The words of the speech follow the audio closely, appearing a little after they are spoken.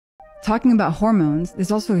Talking about hormones,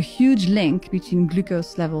 there's also a huge link between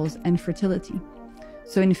glucose levels and fertility.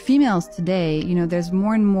 So in females today, there's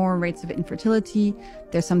more and more rates of infertility.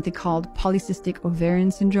 There's something called polycystic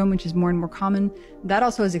ovarian syndrome, which is more and more common. That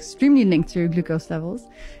also is extremely linked to your glucose levels.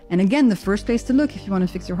 And again, the first place to look if you want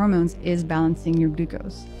to fix your hormones is balancing your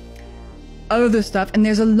glucose. Other stuff, and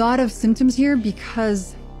there's a lot of symptoms here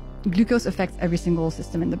because glucose affects every single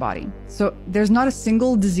system in the body. So there's not a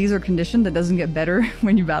single disease or condition that doesn't get better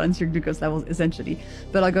when you balance your glucose levels, essentially.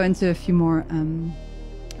 But I'll go into a few more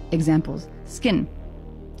examples. Skin.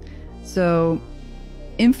 So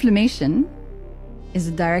inflammation is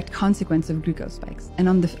a direct consequence of glucose spikes. And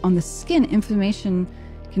on the skin, inflammation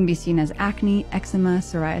can be seen as acne, eczema,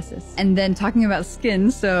 psoriasis. And then talking about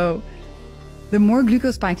skin, so the more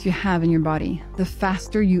glucose spikes you have in your body, the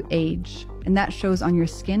faster you age. And that shows on your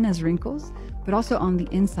skin as wrinkles, but also on the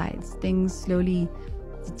insides. Things slowly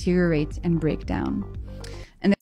deteriorate and break down.